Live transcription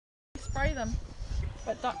Spray them,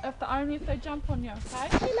 but only if they jump on you, okay?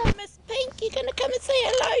 Hello, Miss Pink. You're going to come and say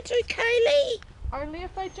hello to Kaylee? Only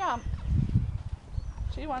if they jump.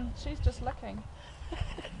 She's just licking.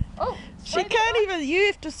 Oh, she can't even. You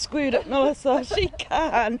have to squirt it, Melissa. She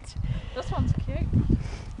can't. This one's cute.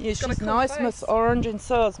 Yeah, she's nice, face. Miss Orange, and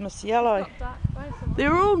so is Miss Yellow.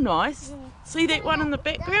 They're all nice. Yeah. See that one in the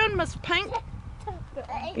background, Miss Pink?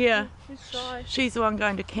 Yeah. She's shy. She's the one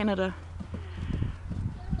going to Canada.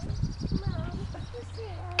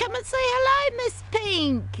 Come and say hello, Miss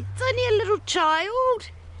Pink. It's only a little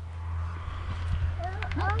child.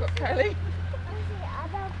 Look, Kaylee.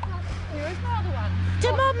 Here is my other one.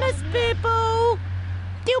 Come on, Miss Purple.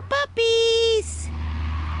 Little puppies.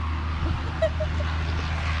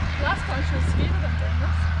 Last time she was scared of them doing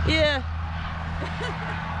this. Yeah.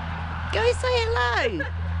 Go say hello.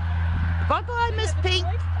 Bye-bye, Miss Pink.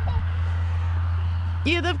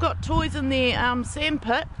 Yeah, they've got toys in their sand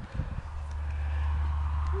pit.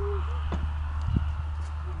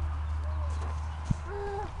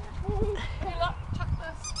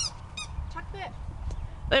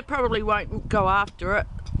 They probably won't go after it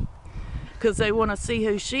because they want to see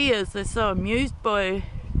who she is. They're so amused by her.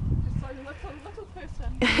 So little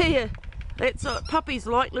person. Yeah, that's what puppies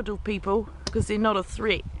like, little people, because they're not a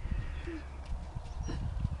threat.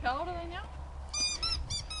 How old are they now?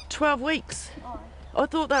 12 weeks. Oh. I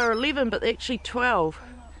thought they were 11, but they're actually 12.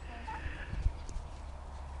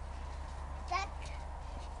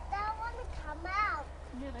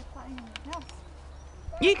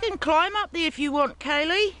 You can climb up there if you want,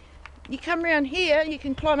 Kaylee. You come around here, you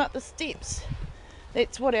can climb up the steps.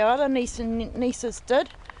 That's what our other niece and nieces did.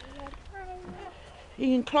 You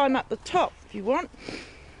can climb up the top if you want.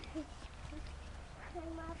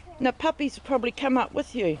 Now puppies will probably come up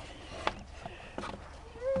with you.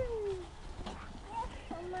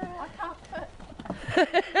 I can't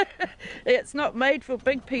fit. It's not made for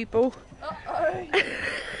big people. Uh-oh.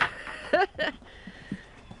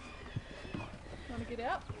 Get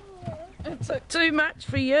out. It's too much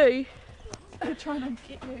for you. They're trying to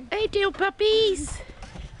get you. Hey, dear puppies.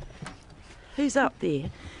 Who's up there?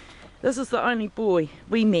 This is the only boy.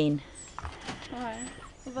 Wee men. Hi.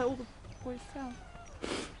 Are they all the boys down?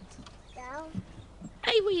 Down.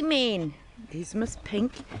 Hey, wee men. There's Miss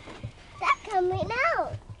Pink. That's coming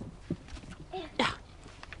out.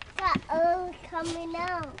 That's all coming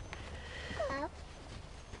out.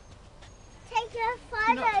 Take your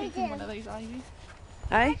photo. You're not keeping one of these, are you?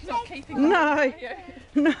 Hey? Not keeping no,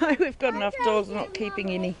 no, we've got enough dogs, not keeping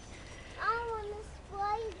any. I want to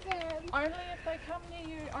spray them. Only if they come near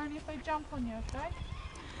you, only if they jump on you, okay?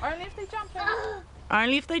 Only if they're jumping.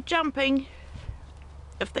 Only if they're jumping.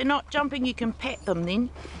 If they're not jumping, you can pat them then.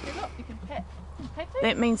 Yeah, look, you can pat. Pat them?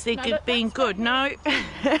 That means they're being good. No. She's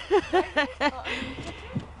a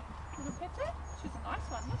nice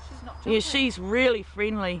one. Look, she's not jumping. Yeah, she's really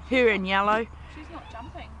friendly. Her and Yellow. She's not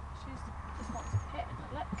jumping. She's just wants a pat and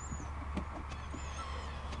a lick.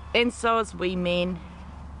 And so is wee men.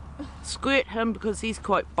 Squirt him because he's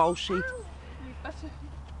quite bolshy.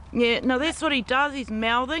 Yeah, no, that's what he does. He's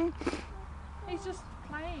mouthing. He's just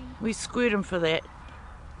playing. We squirt him for that.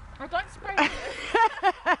 Oh, don't spray him.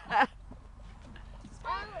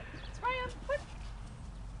 Spray him. Quick.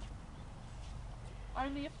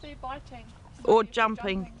 Only if they're biting. Or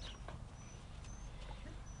jumping.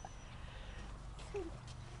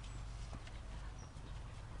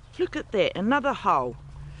 Look at that, another hole.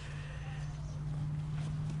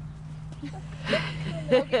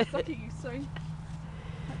 They'll get sick of you soon.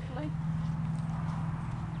 Hopefully.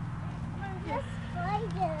 Let's spray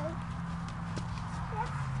them.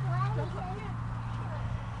 Let's spray them.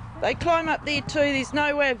 They climb up there too, there's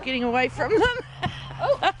no way of getting away from them.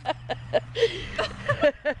 Oh.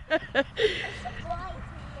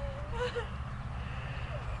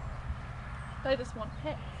 They just want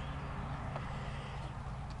pets.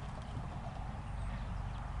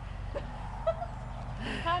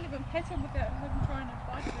 You can't even pet him without him trying to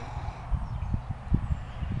bite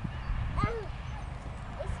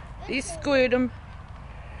you. You squirt him.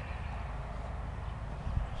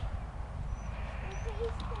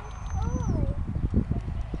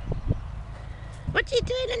 What you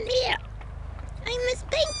doing in there? Hey, Miss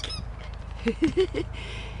Pink.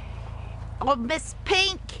 Oh, Miss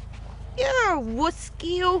Pink. You're a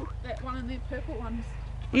wuskill. That one and the purple ones.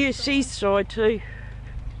 Yeah, she's shy too.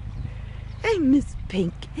 Hey, Miss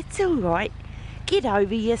Pink. It's all right. Get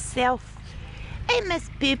over yourself. Hey, Miss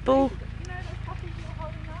Purple. You know those puppies you were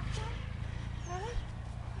holding after? Really?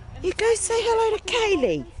 You go say hello to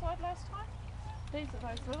Kaylee. Inside last time? These are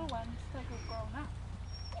those little ones. They've all grown up.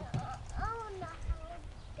 Oh, no.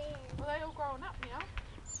 Well, they all grown up now.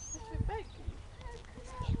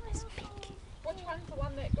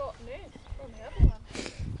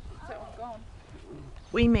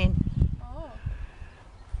 wee men. Oh.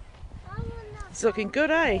 I wanna It's looking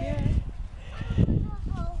good, eh? Yeah.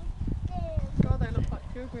 hold them. God, they look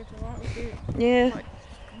like purebreds, alright with you. Yeah, Like,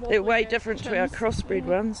 they're way wobbly different to our chins. crossbred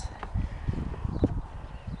Yeah. ones.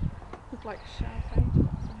 Look like sharp-eyed things.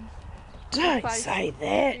 Don't Face. say that.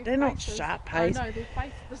 Their They're not faces. sharp I haze. know, their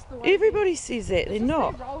face, this is the way Everybody says that. They're it's just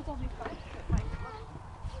not. their rolls on their face that make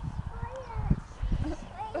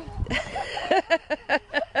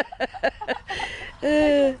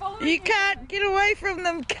You can't get away from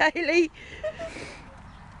them, Kaylee.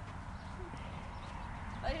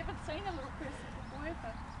 They haven't seen a little person before, have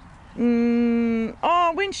they?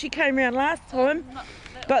 Oh, when she came round last time. No,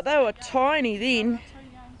 But they were too tiny young. then. They were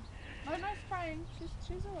too young. No, no spraying.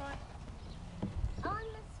 She's alright. I wanna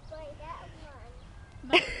spray that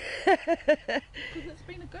one. No, because it's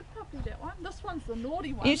been a good puppy, that one. This one's the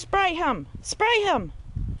naughty one. You spray him. Spray him.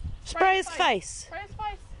 Spray his face. Spray his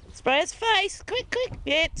face. Spray his face. Quick, quick.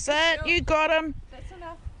 That's it. You got him. That's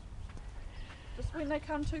enough. Just when they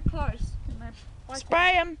come too close, then they bite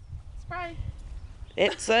Spray him. it. Spray.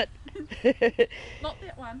 That's it. Not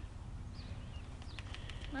that one.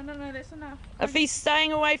 No, no, no, that's enough. If he's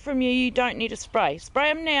staying away from you, you don't need to spray.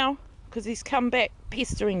 Spray him now, because he's come back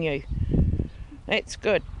pestering you. That's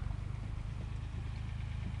good.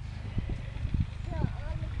 Yeah.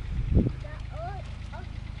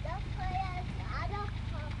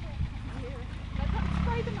 No, don't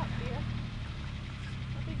spray them up there.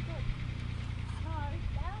 That'd be good. No.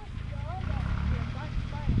 Yeah, don't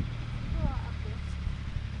spray them. It's alright up there.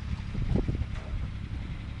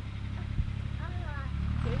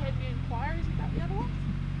 Do you have any inquiries about the other ones?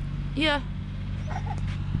 Yeah.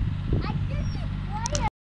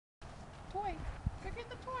 Toy. Go get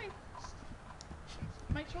the toy.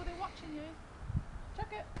 Make sure they're watching you.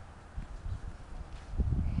 Chuck it.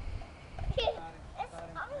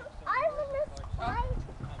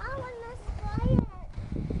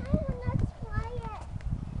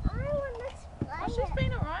 Oh, she's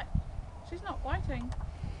been alright. She's not biting.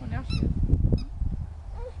 Well, now she is.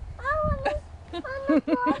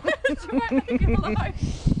 She won't leave you alone.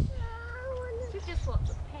 She just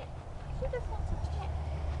wants a pet. She just wants a pet.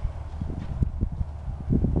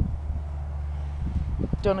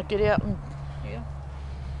 Do you want to get out and... Yeah.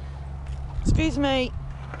 Excuse me.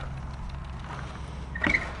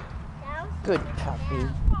 Good puppy.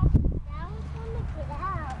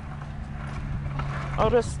 I'll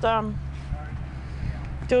just do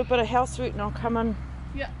a bit of housework and I'll come in.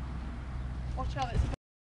 Yeah. Watch out. It's